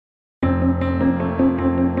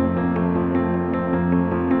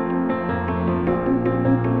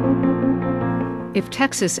If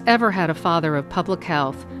Texas ever had a father of public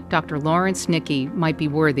health, Dr. Laurance Nickey might be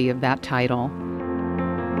worthy of that title.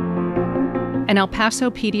 An El Paso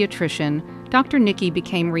pediatrician, Dr. Nickey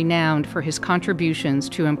became renowned for his contributions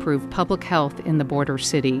to improve public health in the border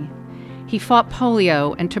city. He fought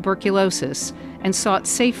polio and tuberculosis and sought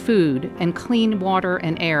safe food and clean water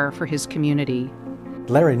and air for his community.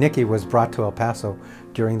 Larry Nickey was brought to El Paso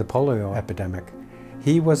during the polio epidemic.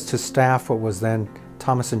 He was to staff what was then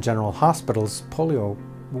Thomas and General Hospital's polio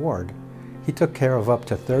ward. He took care of up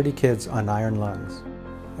to 30 kids on iron lungs.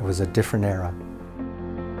 It was a different era.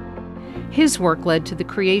 His work led to the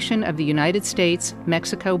creation of the United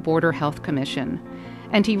States-Mexico Border Health Commission,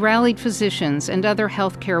 and he rallied physicians and other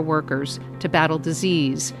healthcare workers to battle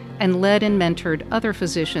disease and led and mentored other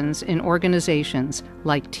physicians in organizations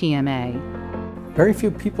like TMA. Very few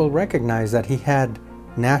people recognize that he had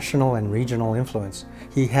national and regional influence.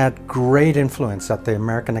 He had great influence at the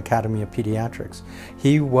American Academy of Pediatrics.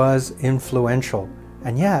 He was influential,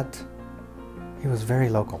 and yet he was very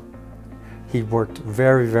local. He worked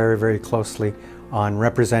very, very, very closely on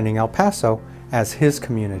representing El Paso as his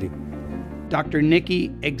community. Dr.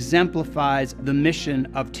 Nickey exemplifies the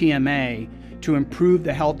mission of TMA to improve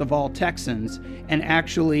the health of all Texans, and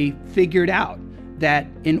actually figured out that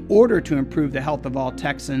in order to improve the health of all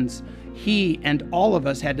Texans, he and all of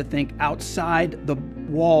us had to think outside the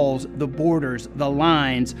walls, the borders, the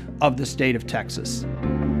lines of the state of Texas.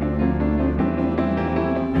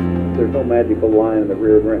 There's no magical line in the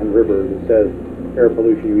Rio Grande River that says air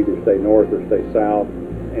pollution, you either stay north or stay south,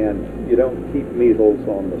 and you don't keep measles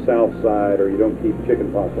on the south side or you don't keep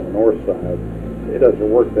chickenpox on the north side. It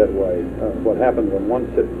doesn't work that way. What happens when one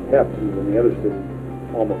city happens in the other city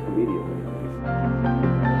almost immediately.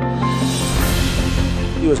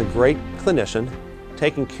 He was a great clinician,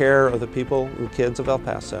 taking care of the people and kids of El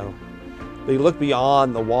Paso. But he looked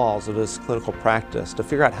beyond the walls of his clinical practice to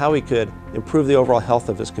figure out how he could improve the overall health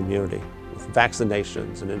of his community with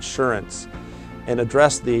vaccinations and insurance, and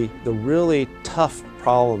address the really tough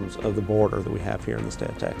problems of the border that we have here in the state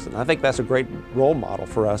of Texas. And I think that's a great role model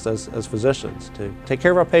for us as physicians, to take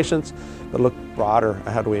care of our patients, but look broader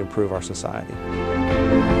at how do we improve our society.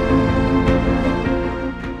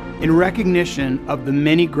 In recognition of the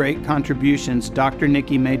many great contributions Dr.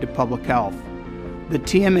 Nickey made to public health, the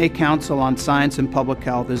TMA Council on Science and Public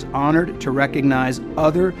Health is honored to recognize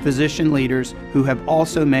other physician leaders who have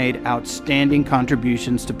also made outstanding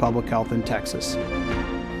contributions to public health in Texas.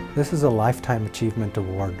 This is a Lifetime Achievement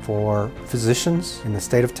Award for physicians in the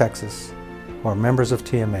state of Texas who are members of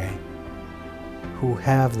TMA who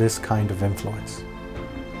have this kind of influence.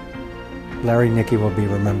 Larry Nickey will be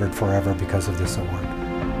remembered forever because of this award.